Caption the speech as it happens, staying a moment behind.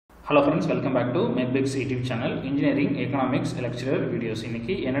Hello friends, welcome back to MedBix YouTube channel. Engineering Economics lecturer videos.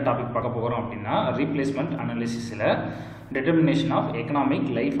 இன்னைக்கு என்ன topic பார்க்க போறோம் அப்படினா replacement analysisல determination of economic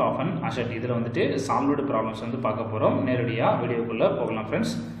life of an asset. இதுல வந்துட்டு solved problems வந்து பார்க்க போறோம். நேரடியா வீடியோக்குள்ள போகலாம்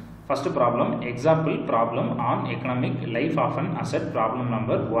friends. First problem, example problem on economic life of an asset. Problem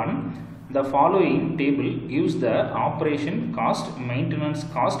number 1. The following table gives the operation cost, maintenance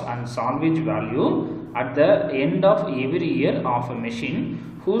cost and salvage value at the end of every year of a machine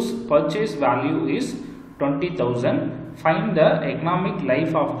whose purchase value is 20,000. Find the economic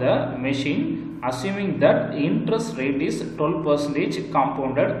life of the machine assuming that interest rate is 12%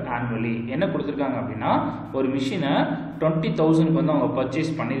 compounded annually. என்ன கொடுத்திருக்காங்க அப்படினா ஒரு மிஷினை 20,000 வந்து அவங்க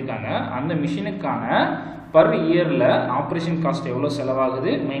purchase பண்ணிருக்காங்க. அந்த மிஷினுக்கான per இயர்ல ஆபரேஷன் காஸ்ட் எவ்வளவு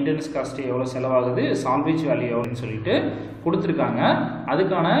செலவாகுது, மெயின்டெனன்ஸ் காஸ்ட் எவ்வளவு செலவாகுது, சால்வேஜ் வேல்யூ எவ்வளவுன்னு சொல்லிட்டு கொடுத்திருக்காங்க.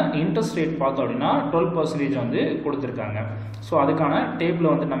 அதுக்கான இன்ட்ரெஸ்ட் ரேட் பார்த்தோம் அப்படினா 12% வந்து கொடுத்திருக்காங்க. சோ அதுக்கான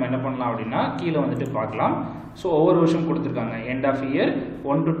டேபிள் வந்து நம்ம என்ன பண்ணலாம் அப்படினா கீழ வந்துட்டு பார்க்கலாம். சோ ஒவ்வொரு வருஷம் கொடுத்திருக்காங்க. End half year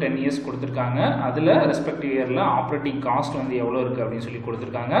 1 to 10 years கொடுத்திருக்காங்க. அதுல ரெஸ்பெக்டிவ் இயர்ல ஆபரேட்டிங் காஸ்ட் வந்து எவ்வளவு இருக்கு அப்படினு சொல்லி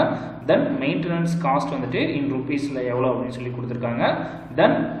கொடுத்திருக்காங்க. தென் மெயின்டெனன்ஸ் காஸ்ட் வந்துட்டு இன் ரூபீஸ்ல எவ்வளவு அப்படினு சொல்லி கொடுத்திருக்காங்க.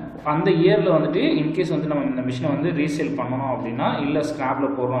 தென் அந்த இயர்ல வந்துட்டு இன் கேஸ் வந்து நம்ம இந்த மிஷினை வந்து ரீசேல் பண்ணனும் அப்படினா இல்ல ஸ்கிராப்ல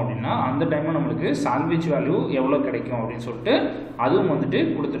போறோம் அப்படினா அந்த டைம்ல நமக்கு சால்வேஜ் வேல்யூ எவ்வளவு கிடைக்கும் அப்படினு சொல்லிட்டு அதுவும் வந்துட்டு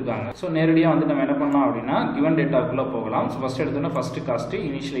கொடுத்திருக்காங்க. சோ நேரடியா வந்து நம்ம என்ன பண்ணலாம் அப்படினா given dataக்குள்ள போகலாம். சோ ஃபர்ஸ்ட் எடுத்தோம்னா ஃபர்ஸ்ட் காஸ்ட்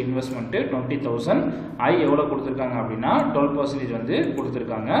இனிஷியல் இன்வெஸ்ட்மென்ட் 20,000 ஐ எவ்வளவு கொடுத்திருக்காங்க அப்படினா 12% வந்து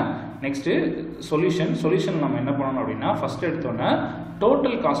கொடுத்திருக்காங்க. நெக்ஸ்ட் சொல்யூஷன் நம்ம என்ன பண்ணனும் அப்படினா ஃபர்ஸ்ட் எடுத்தோம்னா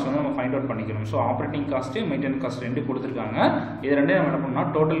டோட்டல் காஸ்ட் வந்து நம்ம ஃபைண்ட் அவுட் பண்ணிக்கணும். So operating cost, maintenance cost ரெண்டு கொடுத்திருக்காங்க. இது ரெண்டையும் நம்ம என்ன பண்ணனும்னா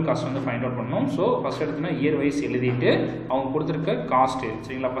டோட்டல் காஸ்ட் வந்து ஃபைண்ட் அவுட் பண்ணனும். சோ ஃபர்ஸ்ட் எடுத்தோம்னா இயர் வைஸ் எழுதிட்டு அவங்க கொடுத்திருக்க காஸ்ட்,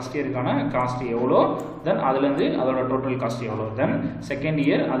 சரிங்களா, ஃபர்ஸ்ட் இயருக்கான காஸ்ட் எவ்வளோ, தென் அதுல இருந்து அதோட டோட்டல் காஸ்ட் எவ்வளோ, தென் செகண்ட்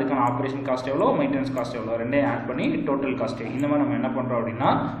இயர் அதுக்கான ஆபரேஷன் காஸ்ட் எவ்வளோ, மெயின்டெனன்ஸ் காஸ்ட் எவ்வளோ, ரெண்டையும் ஆட் பண்ணி டோட்டல் காஸ்ட். இந்த மாதிரி நம்ம என்ன பண்றோம்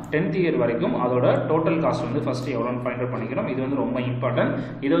அப்படினா 10th இயர் வரைக்கும் அதோட டோட்டல் காஸ்ட் வந்து ஃபர்ஸ்ட் எவ்வளோன்னு ஃபைண்ட் அவுட் பண்ணிக்கிறோம். இது வந்து ரொம்ப இம்பார்ட்டன்ட்.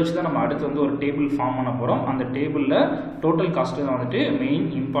 இதை வச்சு தான் நம்ம அடுத்து வந்து ஒரு டேபிள் ஃபார்ம் பண்ண போறோம். அந்த டேபிள்ல டோட்டல் காஸ்ட் தான் வந்துட்டு மெயின்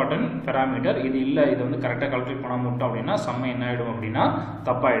இம்பார்ட்டன்ட் பாராமீட்டர். இது இல்ல இது வந்து கரெக்ட்டா கால்குலேட் பண்ணாம விட்டோம் அப்படினா சம் என்ன ஆயிடும் அப்படினா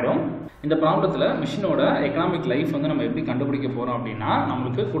தப்பாயிடும். இந்த ப்ராப்ளத்துல மிஷினோட எகனாமிக் லைஃப் வந்து நம்ம எப்படி கண்டுபிடிக்க போறோம் அப்படினா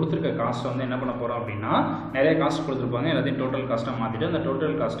நமக்கு கொடுத்திருக்க காஸ்ட் வந்து என்ன பண்ண போறோம் அப்படினா நிறைய காஸ்ட் கொடுத்திருப்பாங்க. எல்லாத்தையும் டோட்டல் காஸ்டா மாத்திட்டு அந்த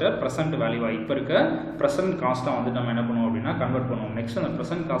டோட்டல் காஸ்ட்டை பிரசன்ட் வேல்யூவா இப்ப இருக்க பிரசன்ட் காஸ்டா வந்து நம்ம என்ன பண்ணுவோம் அப்படினா கன்வர்ட் பண்ணுவோம். நெக்ஸ்ட் அந்த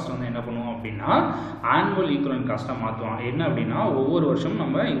பிரசன்ட் காஸ்ட் வந்து என்ன பண்ணுவோம் அப்படினா ஆனுவல் ஈக்குவலன்ட் காஸ்டா மாத்துவோம். என்ன அப்படினா ஒவ்வொரு வருஷம்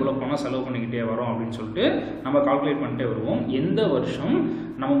நம்ம இவ்வளவு பணம் செலவு பண்ணிக்கிட்டே வரோம் அப்படின்னு சொல்லிட்டு நம்ம கால்குலேட் பண்ணிட்டே வருவோம். எந்த வருஷம்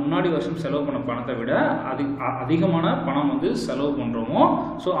நம்ம முன்னாடி வருஷம் செலவு பண்ண பணத்தை விட அதிகமான பணம் வந்து செலவு பண்றோமோ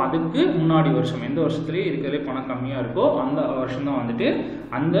சோ அதுக்கு முன்னாடி வருஷம் எந்த வருஷத்துலயே இருக்கிறதுலே பணம் கம்மியா இருக்கோ அந்த வருஷம் தான் வந்துட்டு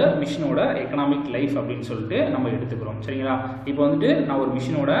அந்த மிஷினோட எகனாமிக் லைஃப் அப்படின்னு சொல்லிட்டு நம்ம எடுத்துக்கிறோம். சரிங்களா? இப்போ வந்துட்டு நான் ஒரு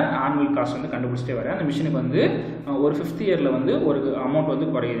மிஷினோட ஆனுவல் காஸ்ட் வந்து கண்டுபிடிச்சிட்டே வரேன். அந்த மிஷினுக்கு வந்து ஒரு 5th இயர்ல வந்து ஒரு அமௌண்ட் வந்து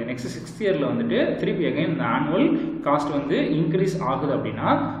குறையுது. நெக்ஸ்ட் 6th இயர்ல வந்துட்டு திருப்பி அகைன் இந்த ஆனுவல் காஸ்ட் வந்து இன்க்ரீஸ் ஆகுது அப்படின்னா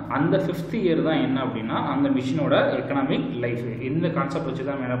அந்த 5th இயர் தான் என்ன அப்படின்னா அந்த மிஷினோட எகனாமிக் லைஃப். இந்த கான்செப்ட் வச்சு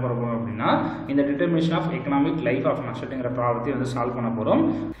தான் என்ன பண்ண போறோம் அப்படின்னா இந்த determination of economic life of an assetங்கிற ப்ராப்ளத்தை வந்து சால்வ் பண்ண போறோம்.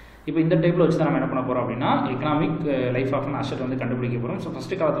 இப்போ இந்த டேபிள் வச்சு தான் நம்ம என்ன பண்ண போறோம் அப்படின்னா economic life of an asset வந்து கண்டுபிடிக்க போறோம். ஸோ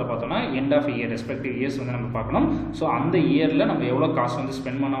ஃபர்ஸ்ட் காலத்தில் பார்த்தோம்னா end half year respective years வந்து நம்ம பார்க்கணும். ஸோ அந்த இயர்ல நம்ம எவ்வளோ காஸ்ட் வந்து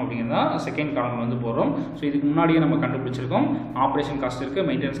ஸ்பெண்ட் பண்ணோம் அப்படிங்கிறதா செகண்ட் காலம் வந்து போறோம். ஸோ இதுக்கு முன்னாடியே நம்ம கண்டுபிடிச்சிருக்கோம். ஆபரேஷன் காஸ்ட் இருக்கு,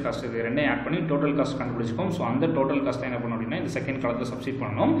 மெயின்டெனன்ஸ் காஸ்ட் இருக்கு, ரெண்டையும் ஆட் பண்ணி டோட்டல் காஸ்ட் கண்டுபிடிச்சிருக்கோம். ஸோ அந்த டோட்டல் காஸ்ட் என்ன பண்ணணும் அப்படின்னா இந்த செகண்ட் காலத்தில் சப்ஸ்டிட்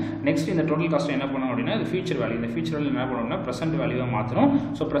பண்ணணும். நெக்ஸ்ட் இந்த டோட்டல் காஸ்ட் என்ன பண்ணணும் அப்படின்னா இது ஃபியூச்சர் வேல்யூ. இந்த ஃபியூச்சர் வேல்யூ என்ன பண்ணணும்னா பிரசன்ட் வேல்யூவா மாற்றணும்.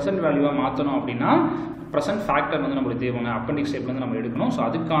 ஸோ பிரசன்ட் வேல்யூவா மாற்றணும் அப்படின்னா பிரசன்ட் ஃபேக்டர் வந்து நம்மளுக்கு தேவைங்க அப்பெண்டிக்ஸ் டைப்ல வந்து நம்ம எடுக்கணும். ஸோ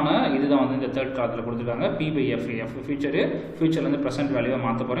அதுக்கான இதுதான் வந்து இந்த தேர்ட் காலத்தில் கொடுத்துருக்காங்க. P/F ஃபியூச்சர்ல இருந்து பிரசன்ட் வேல்யூவா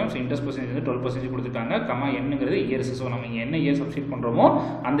மாற்ற போறோம். ஸோ இன்ட்ரெஸ்ட் பர்சன்டேஜ் வந்து 12% கொடுத்துருக்காங்க. கமா என்னங்கிறது இயர்ஸ். ஸோ நம்ம என்ன இயர் சப்ஸ்டிட் பண்றோமோ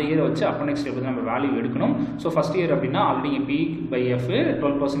அந்த இயரை வச்சு அப்பெண்டிக்ஸ் டைப்ல நம்ம வேல்யூ எடுக்கணும். ஸோ ஃபர்ஸ்ட் இயர் அப்படின்னா ஆல்ரெடி P/F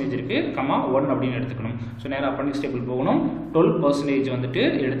 12% இருக்கு, கமா 1 அப்படின்னு எடுத்துக்கணும். ஸோ நேரா அப்பெண்டிக்ஸ் டேபிள் போகணும், 12% வந்துட்டு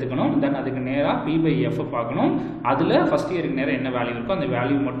எடுத்துக்கணும். தென் அதுக்கு நேரா P/F பார்க்கணும். அதுல ஃபர்ஸ்ட் இயருக்கு நேரா என்ன வேல்யூ இருக்கோ அந்த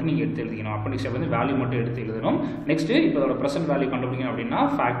வேல்யூ மட்டும் நீங்க எடுத்து எழுதிக்கணும். அப்பெண்டிக்ஸ் டேபிள் வந்து வேல்யூ மட்டும் எடுத்து எழுதணும். நெக்ஸ்ட் இப்போ அதோட பிரசன்ட் வேல்யூ கண்டுபிடிக்கணும் அப்படின்னா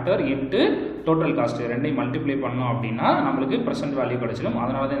ஃபேக்டர் இன்டு டோட்டல் காஸ்ட் ரெண்டையும் மல்டிப்ளை பண்ணோம் அப்படின்னா நம்மளுக்கு பிரசன்ட் வேல்யூ கிடைச்சிடும்.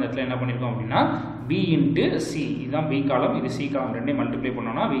 அதனால தான் இந்த இடத்துல என்ன பண்ணிருக்கோம் அப்படின்னா B into C, இதுதான் B காலம், இது C காலம், ரெண்டையும் மல்டிப்ளை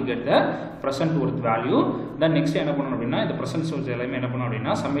பண்ணோம்னா we get the present worth value. then next என்ன பண்ணணும் அப்படின்னா இந்த present source எல்லாமே என்ன பண்ணணும்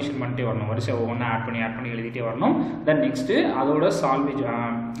அப்படின்னா சம்மேஷன் பண்ணிட்டே வரணும். வரிசை ஒவ்வொன்றா ஆட் பண்ணி எழுதிட்டே வரணும். then next அதோட சால்வேஜ்,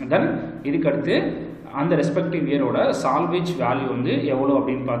 then இதுக்கு அடுத்து அந்த ரெஸ்பெக்டிவ் இயரோட சால்வேஜ் வேல்யூ வந்து எவ்வளோ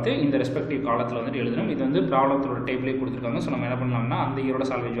அப்படின்னு பார்த்து இந்த ரெஸ்பெக்டிவ் காலத்தில் வந்துட்டு எழுதணும். இது வந்து ப்ராப்ளத்தோட டேபிளே கொடுத்துருக்காங்க. ஸோ நம்ம என்ன பண்ணலாம்னா அந்த இயரோட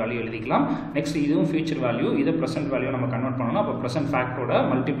சால்வேஜ் வேல்யூ எழுதிக்கலாம். நெக்ஸ்ட் இதுவும் ஃபியூச்சர் வேல்யூ, இதை ப்ரெசென்ட் வேல்யூ நம்ம கன்வெர்ட் பண்ணணும். அப்போ ப்ரெசென்ட் ஃபேக்டரோட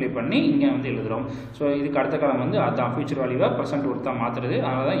மல்டிப்ளை பண்ணி இங்கே வந்து எழுதுகிறோம். ஸோ இதுக்கு அடுத்த காலம் வந்து அதான் ஃபியூச்சர் வேல்யூவை ப்ரெசென்ட் ஒர்த்தாக மாற்றுறது.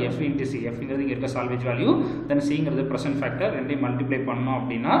 அதனால தான் எஃப் இன்ட்டு சி, எஃப்ங்கிறது இங்கே இருக்க சால்வேஜ் வேல்யூ, தென் சிங்கிறது ப்ரெசென்ட் ஃபேக்டர், ரெண்டையும் மல்டிப்ளை பண்ணோம்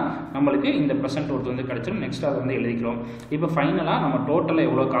அப்படின்னா நம்மளுக்கு இந்த ப்ரெசென்ட் ஒர்த் வந்து கிடைச்சிடும். நெக்ஸ்ட் அதை வந்து எழுதிக்கிறோம். இப்போ ஃபைனலாக நம்ம டோட்டலாக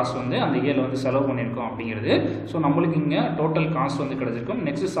எவ்வளோ காசு வந்து அந்த இயரில் வந்து செலவு பண்ணியிருக்கோம் அப்படிங்கிறது. ஸோ நம்மளுக்கு இங்கே டோட்டல் காஸ்ட் வந்து கிடைச்சிருக்கும்.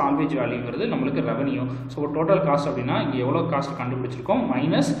 நெக்ஸ்ட் சால்வேஜ் வேல்யூங்கிறது நம்மளுக்கு ரெவன்யூ. ஸோ டோட்டல் காஸ்ட் அப்படின்னா இங்கே எவ்வளோ காஸ்ட் கண்டுபிடிச்சிருக்கோம்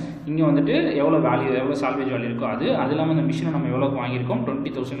மைனஸ் இங்கே வந்துட்டு எவ்வளோ வேல்யூ, எவ்வளோ சால்வேஜ் வேல்யூ இருக்கோ அது. அது இல்லாமல் இந்த மிஷினை நம்ம எவ்வளோக்கு வாங்கியிருக்கோம்,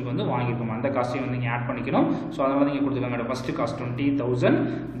 20,000 வந்து வாங்கியிருக்கோம். அந்த காஸ்ட்டையும் வந்து இங்கே ஆட் பண்ணிக்கணும். ஸோ அதனால தான் இங்கே கொடுத்துருக்காங்க ஃபஸ்ட்டு காஸ்ட் 20,000,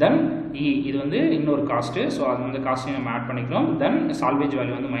 தென் இது வந்து இன்னொரு காஸ்ட்டு. ஸோ அது வந்து காஸ்ட்டையும் நம்ம ஆட் பண்ணிக்கிறோம். தென் சால்வேஜ்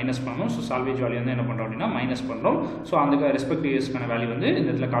வேல்யூ வந்து மைனஸ் பண்ணணும். ஸோ சால்வேஜ் வேல்யூ வந்து என்ன பண்ணுறோம் அப்படின்னா மைனஸ் பண்ணுறோம். ஸோ அந்த ரெஸ்பெக்டிவ் இயர்ஸ்க்கான வேல்யூ வந்து இந்த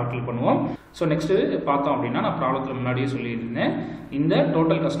இடத்துல கால்குலேட் பண்ணுவோம். ஸோ நெக்ஸ்ட்டு பார்த்தோம் அப்படின்னா நான் ப்ராப்ளத்தில் முன்னாடியே சொல்லியிருந்தேன், இந்த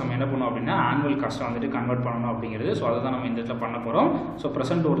டோட்டல் காஸ்ட் நம்ம என்ன பண்ணோம் அப்படின்னா ஆனுவல் காஸ்ட்டை வந்துட்டு கன்வெர்ட் பண்ணணும் அப்படிங்கிறது. ஸோ அதை தான் நம்ம இந்த இடத்துல பண்ண போகிறோம். ஸோ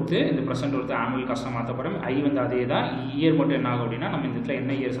ப்ரெசென்ட் ஒர்த்து, இந்த ப்ரெசென்ட் ஒர்த்து ஆனுவல் காஸ்ட்டை மாற்ற போகிறோம். ஐ வந்து அதே தான். இயர் மட்டும் என்ன ஆகும் அப்படின்னா நம்ம இந்த இடத்துல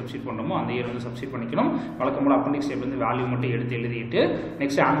என்ன இயர் சப்ஸ்டிட் பண்ணுறோமோ அந்த இயர் வந்து சப்ஸ்டிட் பண்ணிக்கணும். வழக்கம் போல் அப்பெண்டிக்ஸ் டேபிள் வந்து வேல்யூ மட்டும் எடுத்து எழுதிட்டு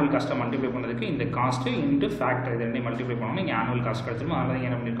நெக்ஸ்ட் ஆனுவல் காஸ்ட்டை மல்டிப்ளை பண்ணுறதுக்கு இந்த காஸ்ட்டு இன்ட்டு ஃபேக்டர் இது ரெண்டையும் மல்டிப்ளை பண்ணணும். இங்கே ஆனுவல் காஸ்ட் கிடச்சிரும். அதனால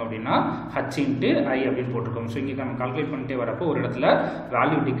என்ன பண்ணியிருக்கோம் அப்படின்னா ஹச் இன்ட்டு ஐ அப்படின்னு போட்டிருக்கோம். ஸோ இங்கே நம்ம கால்குலேட் பண்ணிட்டே வரப்போ ஒரு இடத்துல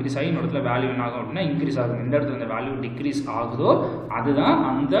வேல்யூ டிக்ரீஸ் ஆகி இன்னொரு இடத்துல வேல்யூ என்ன ஆகும் அப்படின்னா இன்க்ரீஸ் ஆகும். எந்த இடத்துல இந்த வேல்யூ டிக்ரீஸ் ஆகுதோ அதுதான்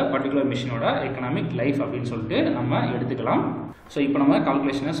அந்த பர்டிகுலர் மிஷினோட எக்கனாமிக் லைஃப் அப்படின்னு சொல்லிட்டு நம்ம எடுத்துக்கலாம். ஸோ இப்போ நம்ம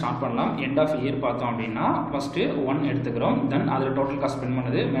கால்குலேஷனை ஸ்டார்ட் பண்ணலாம். எண்ட் ஆஃப் இயர் பார்த்தோம் அப்படின்னா ஃபஸ்ட்டு 1 எடுத்துக்கிறோம். தென் அதில் டோட்டல் காஸ்ட் ஸ்பெண்ட்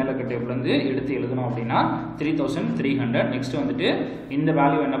பண்ணது மேலே இருக்க டேபிள்லேருந்து எடுத்து எழுதணும் அப்படின்னா 3,300. நெக்ஸ்ட் வந்துட்டு இந்த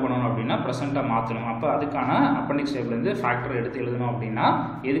வேல்யூ என்ன பண்ணணும் அப்படின்னா ப்ரெசென்ட்டாக மாற்றணும். அப்போ அதுக்கான அப்பெண்டிக்ஸ் டேபிள்லேருந்து ஃபேக்டர் எடுத்து எழுதணும் அப்படின்னா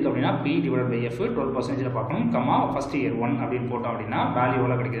எதுக்கு அப்படின்னா P டிவைட் பை F 12% பார்க்கணும். கம்மா ஃபஸ்ட் இயர் 1 அப்படின்னு போட்டோம் அப்படின்னா வேல்யூ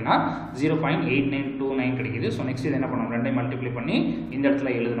எவ்வளோ கிடைக்குதுன்னா 0.8929 கிடைக்குது. ஸோ நெக்ஸ்ட் இது என்ன பண்ணணும், ரெண்டையும் மல்டிப்ளை பண்ணி இந்த இடத்துல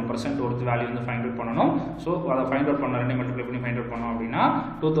எழுதணும். ப்ரெசென்ட் ஒர்த் வேல்யூ வந்து ஃபைண்ட் அவுட் பண்ணணும். ஸோ அதை ஃபைண்ட் அவுட் பண்ண ரெண்டையும் மல்டிப்ளை பண்ணி ஃபைண்ட் அவுட் பண்ணோம் அப்படின்னா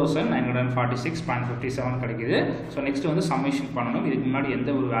 2,946.57 கிடைக்குது. ஸோ நெக்ஸ்ட் வந்து சம்மேஷன் பண்ணணும். இதுக்கு முன்னாடி எந்த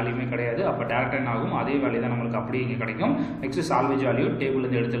ஒரு வேல்யூமே கிடையாது. அப்போ டேரக்டாக என்ன ஆகும், அதே வேல்யூ தான் நம்மளுக்கு அப்படியே இங்கே கிடைக்கும். நெக்ஸ்ட் சால்வேஜ் வேல்யூ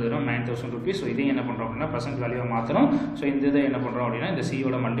டேபிள்லேருந்து எடுத்து எழுதுறோம் 9,000 rupees. ஸோ இதையும் என்ன பண்ணுறோம் அப்படின்னா ப்ரெசென்ட் வேல்யூவை மாற்றணும். ஸோ இந்த இதை என்ன பண்ணுறோம் அப்படின்னா இந்த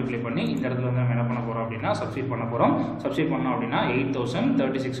சியோட மல்டிப்ளை பண்ணி இந்த இடத்துல வந்து நம்ம என்ன பண்ண போகிறோம் அப்படின்னா சப்ஸ்டிட் பண்ண போகிறோம். சப்ஸ்டிட் பண்ணோம் அப்படின்னா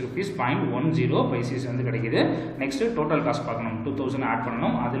 8,036.10 rupees வந்து கிடைக்குது. நெக்ஸ்ட் டோட்டல் காஸ்ட் பார்க்கணும். 2,000 ஆட்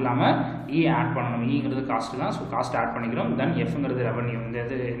பண்ணணும். அது இல்லாமல் ஆட் பண்ணணும். ங்கிறது காஸ்ட் தான். ஸோ காஸ்ட் ஆட் பண்ணிக்கிறோம். தென் எஃப்ங்கிறது ரெவன்யூ. இந்த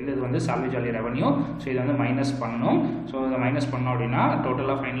இது வந்து சால்வேஜ் வேல்யூ ரெவன்யூ. ஸோ இதை வந்து மைனஸ் பண்ணணும். ஸோ இதை மைனஸ் பண்ணோம் அப்படின்னா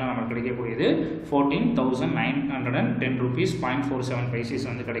டோட்டலாக ஃபைனலாக நமக்கு கிடைக்கக்கூடியது 14,910 rupees 0.47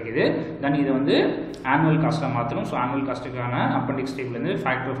 வந்து கிடைக்குது. தென் இது வந்து ஆனுவல் காஸ்ட்டாக மாற்றணும். So annual காஸ்ட்டுக்கான appendix டேபிள்லேருந்து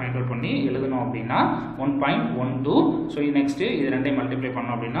factor find out பண்ணி எழுதணும் அப்படின்னா 1.12. ஸோ நெக்ஸ்ட் இது ரெண்டையும் மல்டிப்ளை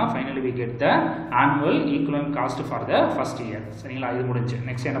பண்ணோம் அப்படின்னா finally we get the annual equivalent cost for the first year. சரிங்களா, இது முடிஞ்சு.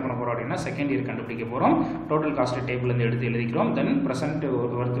 நெக்ஸ்ட் என்ன பண்ண போகிறோம் அப்படின்னா செகண்ட் இயர் கண்டுபிடிக்க போகிறோம். டோட்டல் காஸ்ட் டேபிள்லேருந்து எடுத்து எழுதிக்கிறோம். தென் ப்ரெசென்ட்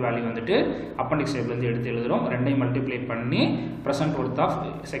ஒர்த் வேல்யூ வந்துட்டு அப்பெண்டிக்ஸ் டேபிள்லேருந்து எடுத்து எழுதுகிறோம். ரெண்டையும் மல்டிப்ளை பண்ணி present worth of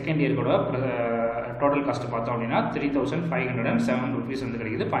second year கூட டோட்டல் காஸ்ட் பார்த்தோம் அப்படின்னா 3,507 rupees வந்து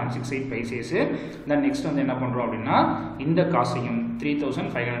கிடைக்குது 0.68. தென் நெக்ஸ்ட் வந்து என்ன பண்ணுறோம் அப்படின்னா இந்த காசையும்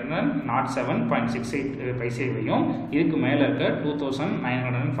 3,507.68 இதுக்கு மேலே இருக்க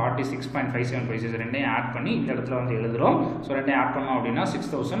 2,946.57 ரெண்டையும் ஆட் பண்ணி இந்த இடத்துல வந்து எழுதுகிறோம். ஸோ ரெண்டையும் ஆட் பண்ணோம் அப்படின்னா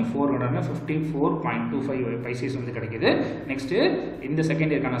 6,454.25 வந்து கிடைக்குது. நெக்ஸ்ட்டு இந்த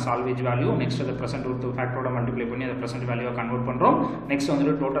செகண்ட் இயர்க்கான சால்வேஜ் வேல்யூ. நெக்ஸ்ட் அதை ப்ரெசென்ட் ஒர்த் ஃபேக்டரோட மல்டிப்ளை பண்ணி அதை ப்ரெசென்ட் வேல்யூவை கன்வெர்ட் பண்ணுறோம். நெக்ஸ்ட்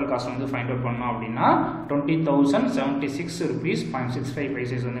வந்துட்டு டோட்டல் காஸ்ட் வந்து ஃபைண்ட் அவுட் பண்ணோம் அப்படின்னா 20,076 rupees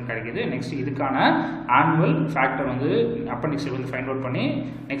 0.65 வந்து கிடைக்குது. நெக்ஸ்ட் இதுக்கான ஆனுவல் ஃபேக்டர் வந்து அப்பெண்டிக்ஸ் வந்து ஃபைண்ட் அவுட் பண்ணி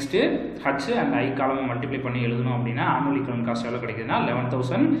நெக்ஸ்ட் ஹச் அண்ட் ஐ காலம் மல்டிப்ளை பண்ணி எழுதணும் அப்படின்னா ஆனுவல் ஈக்குவலன்ட் காஸ்ட் எவ்வளோ கிடைக்குதுன்னா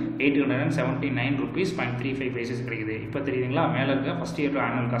 11,879 rupees 0.35 கிடைக்குது. இப்போ தெரியுதுங்களா, மேலே இருக்க first year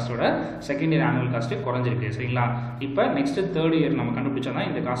annual காஸ்ட்டோட second year annual cost குறைஞ்சிருக்கு. சரிங்களா, இப்போ நெக்ஸ்ட் தேர்ட் இயர் நம்ம கண்டுபிடிச்சா தான்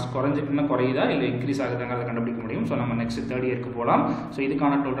இந்த காஸ்ட் இன்னும் குறையுதா இல்லை இன்க்ரீஸ் ஆகுதுங்கிறத கண்டுபிடிக்க முடியும். ஸோ நம்ம நெக்ஸ்ட் தேர்ட் இயருக்கு போகலாம். ஸோ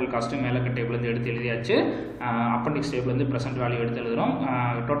இதுக்கான டோட்டல் காஸ்ட் மேலே இருக்க டேபிள்லேருந்து எடுத்து எழுதியாச்சு. அப்பெண்டிக்ஸ் டேபிள்லேருந்து ப்ரெசென்ட் வேல்யூ எடுத்து எழுதுகிறோம்.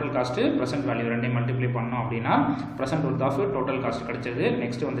 டோட்டல் காஸ்ட்டு ப்ரெசென்ட் வேல்யூ ரெண்டையும் மல்டிப்ளை பண்ணோம் அப்படின்னா present worth of total cost கிடைச்சது.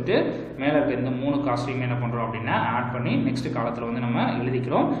 நெக்ஸ்ட் வந்துட்டு மேலே இருக்க இந்த 3 காஸ்ட்டையும் என்ன பண்ணுறோம் அப்படின்னா ஆட் பண்ணி நெக்ஸ்ட் காலத்தில் வந்து நம்ம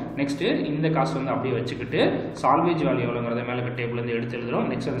எழுதிக்கிறோம். நெக்ஸ்ட் இந்த காஸ்ட் வந்து அப்படியே வச்சுக்கிட்டு சால்வேஜ் வேல்யூ எவ்வளோங்கிறத மேலே இருக்க டேபிள்லேருந்து எடுத்து எழுதுகிறோம்.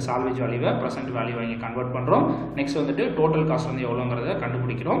 நெக்ஸ்ட் அந்த சால்வேஜ் வேல்யூவை ப்ரெசென்ட் வேல்யூ வாங்கி கன்வெர்ட் பண்ணுறோம். நெக்ஸ்ட் வந்துட்டு டோட்டல் காஸ்ட் வந்து எவ்வளோங்கிறத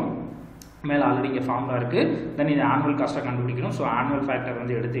கண்டுபிடிக்கிறோம். மேலே ஆல்ரெடி இங்கே ஃபார்முலா இருக்குது. தென் இது ஆனுவல் காஸ்ட்டாக கண்டுபிடிக்கணும். ஸோ ஆனுவல் ஃபேக்டர்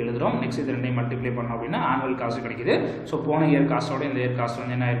வந்து எடுத்து எழுதுகிறோம். நெக்ஸ்ட் இது ரெண்டையும் மல்டிப்ளை பண்ணோம் அப்படின்னா ஆனுவல் காஸ்ட் கிடைக்குது. ஸோ போன இயர் காஸ்ட்டோட இந்த இயர் காஸ்ட்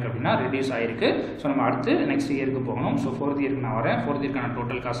வந்து என்ன ஆயிருக்கு அப்படின்னா ரெடியூஸ் ஆயிருக்கு. ஸோ நம்ம அடுத்து நெக்ஸ்ட் இயருக்கு போகணும். ஸோ ஃபோர்த் இயருக்கு நான் வரேன். ஃபோர்த் இயர்க்கான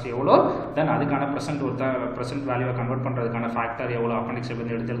டோட்டல் காஸ்ட் எவ்வளோ, தென் அதுக்கான ப்ரெசென்ட் வேல்யூவை கன்வெர்ட் பண்ணுறதுக்கான ஃபேக்டர் எவ்வளோ அப்பெண்டிக்ஸ்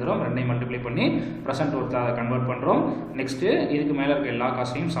வந்து எடுத்து எழுதுகிறோம். ரெண்டையும் மல்டிப்ளை பண்ணி ப்ரெசென்ட் ஒர்த்தை அதை கன்வெர்ட் பண்ணுறோம். நெக்ஸ்ட்டு இதுக்கு மேலே இருக்க எல்லா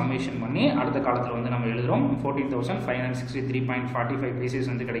காஸ்ட்டையும் சம்மேஷன் பண்ணி அடுத்த காலத்தில் வந்து நம்ம எழுதுகிறோம். 14,563.45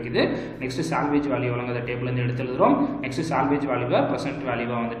 பைசஸ் வந்து கிடைக்குது. நெக்ஸ்ட் சால்வேஜ் வேல்யூ எவ்வளோங்க டேபிள் வந்து எடுத்து எழுதுகிறோம். நெக்ஸ்ட் சால்வேஜ் வேல்யூவை ப்ரெசென்ட்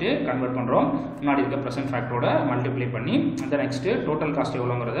வேல்யூவாக வந்துட்டு கன்வெர்ட் பண்ணுறோம். முன்னாடி இருக்க ப்ரெசென்ட் ஃபேக்டரோட மல்டிப்ளை பண்ணி அந்த next total cost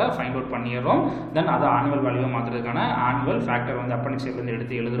எவ்வளோங்கிறத find out பண்ணிடுறோம். தென் அதை ஆனுவல் வேல்யூவை மாற்றுறதுக்கான ஆனுவல் ஃபேக்டர் வந்து அப்பெண்டிக்ஸ் வந்து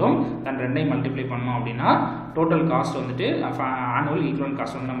எடுத்து எழுதுகிறோம். தென் ரெண்டையும் மல்டிப்ளை பண்ணோம் அப்படின்னா டோட்டல் காஸ்ட் வந்துட்டு ஆனுவல் ஈக்குவலன்ட்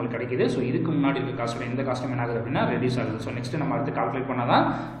காஸ்ட் வந்து நம்மளுக்கு கிடைக்குது. ஸோ இதுக்கு முன்னாடி இருக்க காஸ்ட்டோட எந்த காஸ்ட்டும் என்ன ஆகுது அப்படின்னா ரெடியூஸ் ஆகுது. ஸோ நெக்ஸ்ட் நம்ம அடுத்து கால்குலேட் பண்ணால் தான்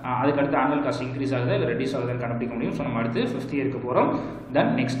அதுக்கடுத்து ஆனுவல் காஸ்ட் இன்க்ரீஸ் ஆகுது இல்லை ரெடியூஸ் ஆகுதுன்னு கண்டுபிடிக்க முடியும். ஸோ நம்ம அடுத்து 5th இயருக்கு போகிறோம்.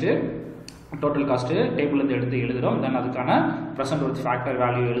 தென் நெக்ஸ்ட்டு டோட்டல் காஸ்ட்டு டேபிள்லேருந்து எடுத்து எழுதுகிறோம். தென் அதுக்கான ப்ரெசென்ட் ஒர்த் ஃபேக்டர்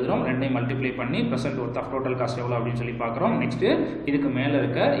வேல்யூ எழுதுகிறோம். ரெண்டையும் மல்டிப்ளை பண்ணி present worth of total cost எவ்வளோ அப்படின்னு சொல்லி பார்க்குறோம். நெக்ஸ்ட்டு இதுக்கு மேலே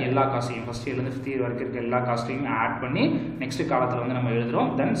இருக்க எல்லா காஸ்ட்டையும் ஃபஸ்ட் இயர்லேருந்து 5th இயர் வரைக்கும் இருக்க எல்லா காஸ்ட்டையும் ஆட் பண்ணி நெக்ஸ்ட் காலத்தில் வந்து நம்ம எழுதுகிறோம்.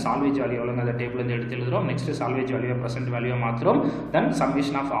 தென் சால்வேஜ் வேல்யூ எவ்வளோங்க அந்த டேபிள்லேருந்து எடுத்து எழுதுகிறோம். Next salvage value present value மாற்றுறோம். Then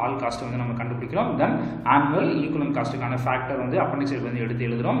summation of all cost வந்து நம்ம கண்டுபிடிக்கிறோம். தென் ஆனுவல் ஈக்குவலன்ட் காஸ்ட்டுக்கான ஃபேக்டர் வந்து அப்பெண்டிக்ஸ் வந்து எடுத்து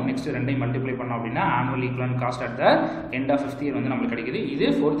எழுதுகிறோம். நெக்ஸ்ட் ரெண்டையும் மல்டிப்ளை பண்ணோம் அப்படின்னா annual equivalent cost at the end of 5th year வந்து நம்மளுக்கு கிடைக்குது. இது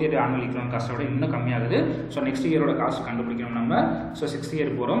 4th இயர் ஆனுவல் ஈக்குவலன்ட் காஸ்ட்டோட இன்னும் கம்மியாக. ஸோ நெக்ஸ்ட் இயரோட காஸ்ட் கண்டுபிடிக்கணும் நம்ம. ஸோ 6th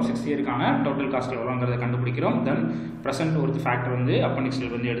இயர் போகிறோம். 6th இயருக்கான டோட்டல் காஸ்ட் எவ்வளோங்கிறத கண்டுபிடிக்கிறோம். தென் ப்ரெசென்ட் ஒர்த் ஃபேக்டர் வந்து அப்பெண்டிக்ஸ்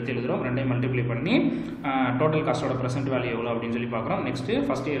வந்து எடுத்து எழுதுகிறோம். ரெண்டையும் மல்டிப்ளை பண்ணி டோட்டல் காஸ்ட்டோட ப்ரெசென்ட் வேல்யூ எவ்வளோ அப்படின்னு சொல்லி பார்க்குறோம். நெக்ஸ்ட்டு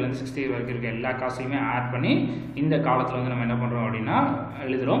 1st இயர்லேருந்து 6th இயர் வரைக்கும் இருக்க எல்லா காஸ்ட்டையுமே ஆட் பண்ணி இந்த காலத்தில் வந்து நம்ம என்ன பண்ணுறோம் அப்படின்னா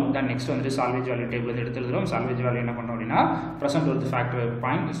எழுதுகிறோம். தென் நெக்ஸ்ட் வந்துட்டு சால்வேஜ் வேல்யூ டேபிள் வந்து எடுத்து எழுதுகிறோம். சால்வேஜ் வேல்யூ என்ன பண்ணுறோம் அப்படின்னா ப்ரெசென்ட் ஒர்த் ஃபேக்டர்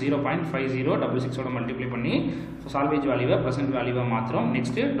 0.5066 மல்டிப்ளை பண்ணி சால்வேஜ் வேல்யூவை ப்ரெசென்ட் வேல்யூவை மாற்றுறோம்.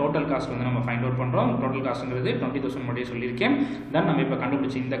 நெக்ஸ்ட்டு டோட்டல் காஸ்ட் வந்து நம்ம ஃபைண்ட் அவுட் பண்ணுறோம். டோட்டல் காஸ்ட்ங்கிறது 20,000 மட்டும் சொல்லியிருக்கேன். தென் நம்ம இப்போ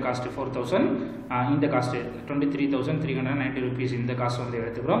கண்டுபிடிச்சி இந்த காஸ்ட் 4,000, இந்த காஸ்ட் 23,390 rupees இந்த காஸ்ட் வந்து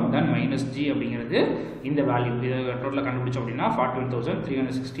எடுத்துக்கிறோம். தென் மைனஸ் ஜி அப்படிங்கிறது இந்த வேல்யூ இதை டோட்டலாக கண்டுபிடிச்சோம் அப்படின்னா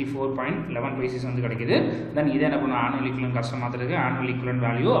 41,364.11 பைசஸ் வந்து கிடைக்குது. தென் இதை என்ன பண்ணணும் ஆனுவல் ஈக்குவலன்ட் காஸ்ட் மாற்றுறதுக்கு ஆனுவல் ஈக்குவலன்ட்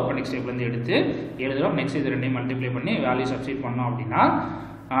வேல்யூ அப்பெண்டிக்ஸ் டேபிள்லேருந்து எடுத்து எழுதுகிறோம். நெக்ஸ்ட் இது ரெண்டையும் மல்டிப்ளை பண்ணி வேல்யூ சப்ஸ்டிட் பண்ணோம் அப்படின்னா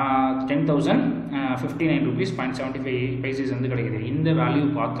 10,059 rupees 0.75 பைசஸ் வந்து கிடைக்குது. இந்த வேல்யூ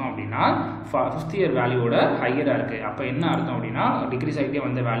பார்த்தோம் அப்படின்னா 5th இயர் வேல்யூவோட ஹையராக இருக்குது. அப்போ என்ன அர்த்தம் அப்படின்னா டிக்ரீஸ் ஆகிட்டே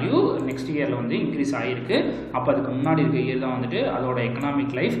வந்த வேல்யூ நெக்ஸ்ட் இயரில் வந்து இன்க்ரீஸ் ஆகிருக்கு. அப்போ அதுக்கு முன்னாடி இருக்க இயர் தான் வந்துட்டு அதோட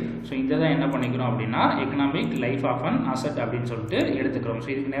எக்கனாமிக் லைஃப். ஸோ இதை தான் என்ன பண்ணிக்கிறோம் அப்படின்னா economic life of an asset அப்படின்னு சொல்லிட்டு எடுத்துக்கிறோம். ஸோ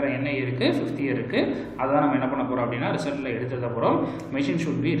இதுக்கு நேரம் என்ன இயருக்கு 5th இயர் இருக்குது. அதான் நம்ம என்ன பண்ண போகிறோம் அப்படின்னா ரிசல்ட்டில் எடுத்துட போகிறோம். Machine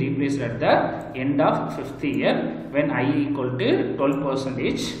should be replaced at the end of 5th year when I equal to 12%.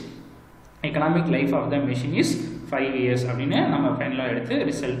 economic life of the machine is 5 years அப்படின்னு நம்ம ஃபைனலாக எடுத்து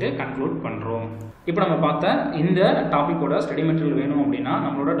ரிசல்ட்டு கன்க்ளூட் பண்ணுறோம். இப்போ நம்ம பார்த்த இந்த டாப்பிக்கோட ஸ்டடி மெட்டீரியல் வேணும் அப்படின்னா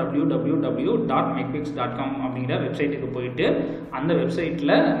நம்மளோட www.mechpix.com அப்படிங்கிற வெப்சைட்டுக்கு போயிட்டு அந்த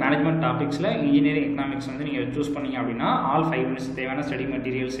வெப்சைட்டில் மேனேஜ்மெண்ட் டாபிக்ஸில் இன்ஜினியரிங் எக்கனாமிக்ஸ் வந்து நீங்கள் சூஸ் பண்ணிங்க அப்படின்னா ஆல் 5 minutes தேவையான ஸ்டடி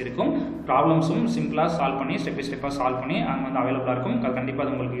மெட்டீரியல்ஸ் இருக்கும். ப்ராப்ளம்ஸும் சிம்பிளாக சால்வ் பண்ணி ஸ்டெப் பை ஸ்டெப்பாக சால்வ் பண்ணி அங்கே வந்து அவைலபிளாக இருக்கும். கண்டிப்பாக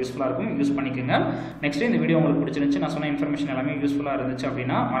அது உங்களுக்கு யூஸ்ஃபுல்லாக இருக்கும். யூஸ் பண்ணிக்கோங்க. நெக்ஸ்ட் இந்த வீடியோ உங்களுக்கு பிடிச்சிருந்துச்சு, நான் சொன்ன இன்ஃபர்மேஷன் எல்லாமே யூஸ்ஃபுல்லாக இருந்துச்சு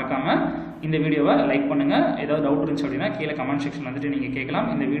அப்படின்னா மறக்காமல் இந்த வீடியோவை லைக் பண்ணுங்கள். ஏதாவது டவுட் இருந்துச்சு அப்படின்னா கீழே கமெண்ட் செக்ஷன் வந்துட்டு நீங்கள் கேட்கலாம்.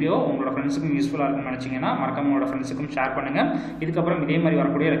 இந்த வீடியோ உங்களோட ஃப்ரெண்ட்ஸுக்கும் யூஸ்ஃபுல்லாக இருக்கும்னு நினச்சிங்கன்னா மறக்காம உங்களோட ஃப்ரெண்ட்ஸுக்கும் ஷேர் பண்ணுங்கள். இதுக்கப்புறம் இதே மாதிரி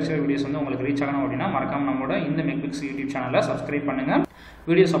வரக்கூடிய லெக்சர் வீடியோஸ் வந்து உங்களுக்கு ரீச் ஆகணும் அப்படின்னா மறக்காம நம்மளோட இந்த மெக்பிக்ஸ் யூடியூப் சேனலை சப்ஸ்கிரைப் பண்ணுங்கள்.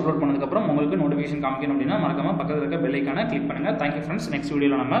 வீடியோஸ் அப்லோட் பண்ணதுக்கப்புறம் உங்களுக்கு நோட்டிஃபிகேஷன் காமிக்கணும் அப்படின்னா மறக்காம பக்கத்தில் இருக்க பெல் ஐக்கானை கிளிக் பண்ணுங்கள். Thank you friends. நெக்ஸ்ட்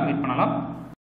வீடியோவில் நம்ம மீட் பண்ணலாம்.